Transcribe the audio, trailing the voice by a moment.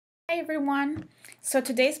Hi everyone. So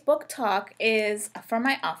today's book talk is from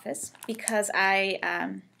my office because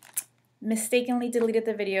I mistakenly deleted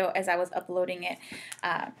the video as I was uploading it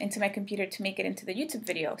into my computer to make it into the YouTube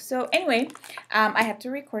video. So anyway, I have to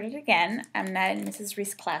record it again. I'm not in Mrs.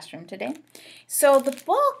 Reese's classroom today. So the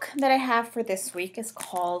book that I have for this week is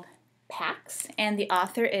called Pax, and the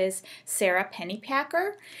author is Sara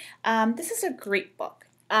Pennypacker. This is a great book.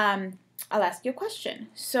 I'll ask you a question.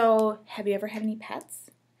 So have you ever had any pets?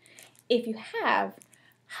 If you have,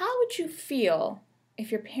 how would you feel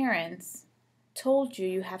if your parents told you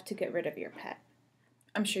you have to get rid of your pet?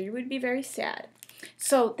 I'm sure you would be very sad.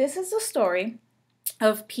 So this is the story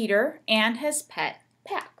of Peter and his pet,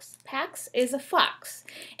 Pax. Pax is a fox,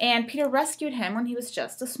 and Peter rescued him when he was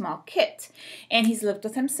just a small kit, and he's lived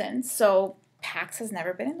with him since, so Pax has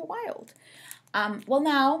never been in the wild. Well,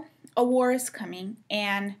 now a war is coming,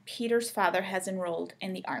 and Peter's father has enrolled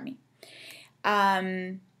in the army.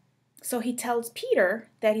 So he tells Peter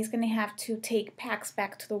that he's going to have to take Pax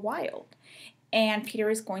back to the wild. And Peter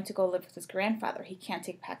is going to go live with his grandfather. He can't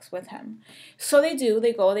take Pax with him. So they do.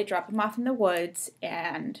 They go. They drop him off in the woods.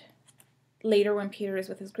 And later when Peter is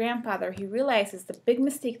with his grandfather, he realizes the big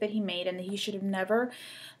mistake that he made and that he should have never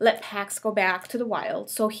let Pax go back to the wild.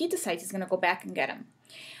 So he decides he's going to go back and get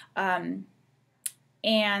him.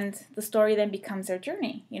 And the story then becomes their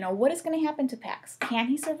journey. You know, what is going to happen to Pax? Can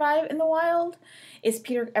he survive in the wild? Is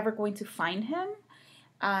Peter ever going to find him?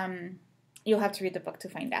 You'll have to read the book to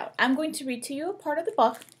find out. I'm going to read to you a part of the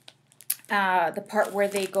book, the part where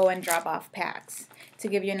they go and drop off Pax, to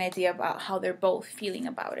give you an idea about how they're both feeling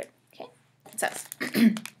about it. Okay? It says,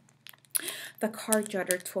 the car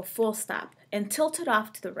juddered to a full stop and tilted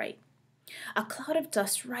off to the right, a cloud of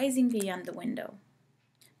dust rising beyond the window.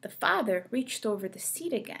 The father reached over the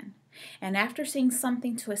seat again, and after saying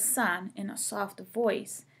something to his son in a soft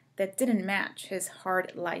voice that didn't match his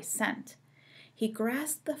hard lye scent, he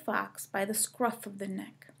grasped the fox by the scruff of the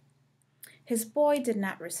neck. His boy did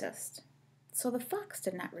not resist, so the fox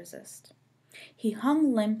did not resist. He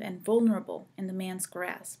hung limp and vulnerable in the man's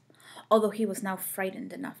grasp, although he was now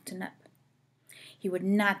frightened enough to nip. He would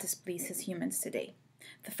not displease his humans today.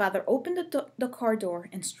 The father opened the car door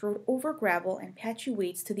and strode over gravel and patchy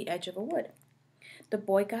weeds to the edge of a wood. The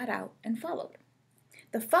boy got out and followed.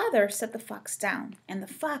 The father set the fox down, and the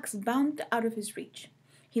fox bounded out of his reach.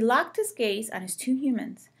 He locked his gaze on his two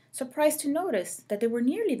humans, surprised to notice that they were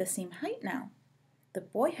nearly the same height now. The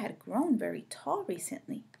boy had grown very tall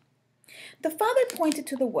recently. The father pointed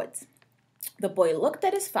to the woods. The boy looked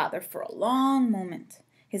at his father for a long moment,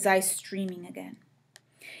 his eyes streaming again.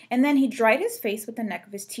 And then he dried his face with the neck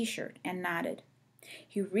of his t-shirt and nodded.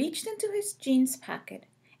 He reached into his jeans pocket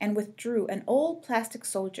and withdrew an old plastic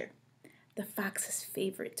soldier, the fox's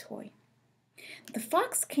favorite toy. The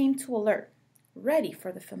fox came to alert, ready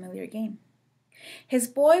for the familiar game. His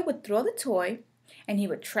boy would throw the toy, and he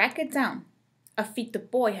would track it down, a feat the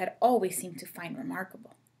boy had always seemed to find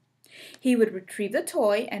remarkable. He would retrieve the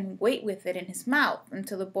toy and wait with it in his mouth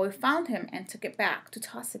until the boy found him and took it back to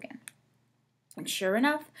toss again. And sure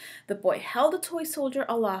enough, the boy held the toy soldier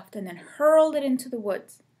aloft and then hurled it into the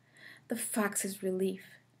woods. The fox's relief,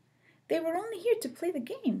 they were only here to play the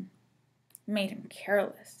game, made him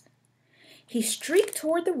careless. He streaked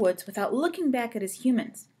toward the woods without looking back at his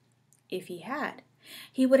humans. If he had,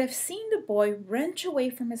 he would have seen the boy wrench away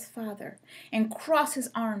from his father and cross his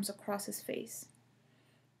arms across his face.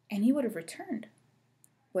 And he would have returned.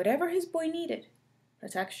 Whatever his boy needed,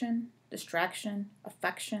 protection, distraction,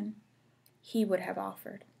 affection, he would have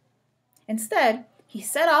offered. Instead, he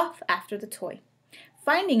set off after the toy,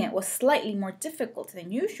 finding it was slightly more difficult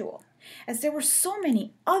than usual, as there were so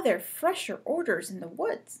many other fresher odors in the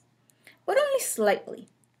woods, but only slightly.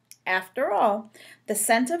 After all, the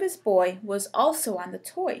scent of his boy was also on the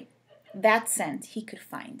toy, that scent he could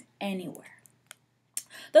find anywhere.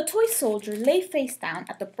 The toy soldier lay face down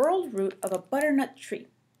at the burled root of a butternut tree,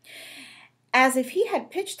 as if he had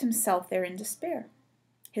pitched himself there in despair.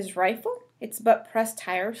 His rifle, its butt pressed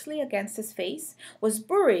tirelessly against his face, was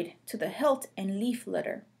buried to the hilt in leaf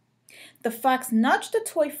litter. The fox nudged the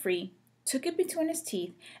toy free, took it between his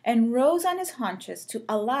teeth, and rose on his haunches to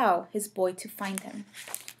allow his boy to find him.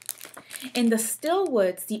 In the still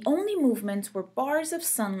woods, the only movements were bars of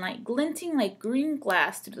sunlight glinting like green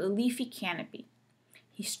glass through the leafy canopy.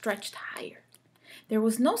 He stretched higher. There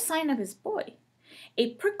was no sign of his boy.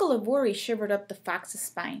 A prickle of worry shivered up the fox's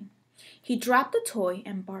spine. He dropped the toy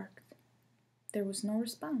and barked. There was no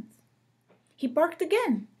response. He barked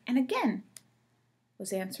again and again,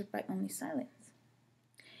 was answered by only silence.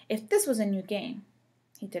 If this was a new game,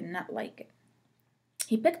 he did not like it.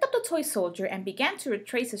 He picked up the toy soldier and began to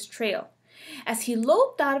retrace his trail. As he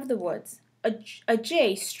loped out of the woods, a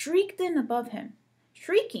jay streaked in above him,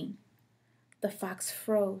 shrieking. The fox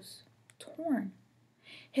froze, torn.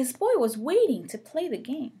 His boy was waiting to play the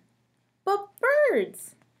game. But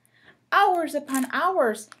birds! Hours upon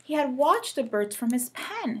hours he had watched the birds from his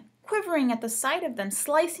pen, quivering at the sight of them,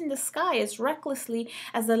 slicing the sky as recklessly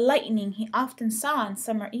as the lightning he often saw on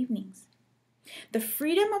summer evenings. The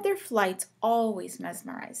freedom of their flights always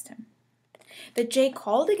mesmerized him. The jay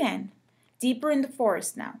called again, deeper in the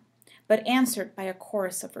forest now, but answered by a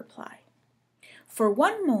chorus of reply. For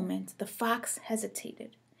one moment the fox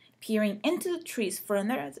hesitated, peering into the trees for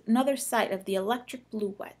another sight of the electric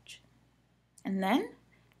blue wedge. And then,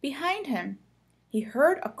 behind him, he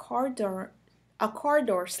heard a car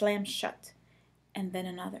door slam shut, and then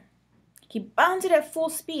another. He bounded at full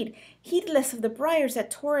speed, heedless of the briars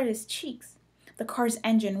that tore at his cheeks. The car's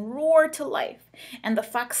engine roared to life, and the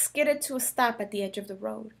fox skidded to a stop at the edge of the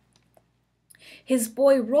road. His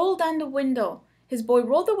boy rolled the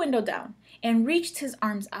window down and reached his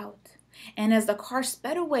arms out. And as the car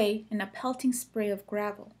sped away in a pelting spray of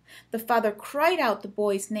gravel, the father cried out the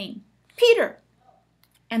boy's name, Peter!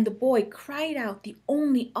 And the boy cried out the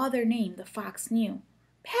only other name the fox knew,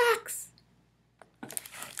 Pax!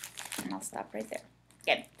 And I'll stop right there.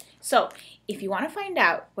 Okay, so if you want to find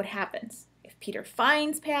out what happens, if Peter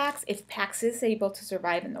finds Pax, if Pax is able to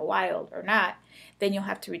survive in the wild or not, then you'll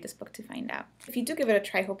have to read this book to find out. If you do give it a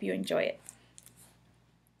try, I hope you enjoy it.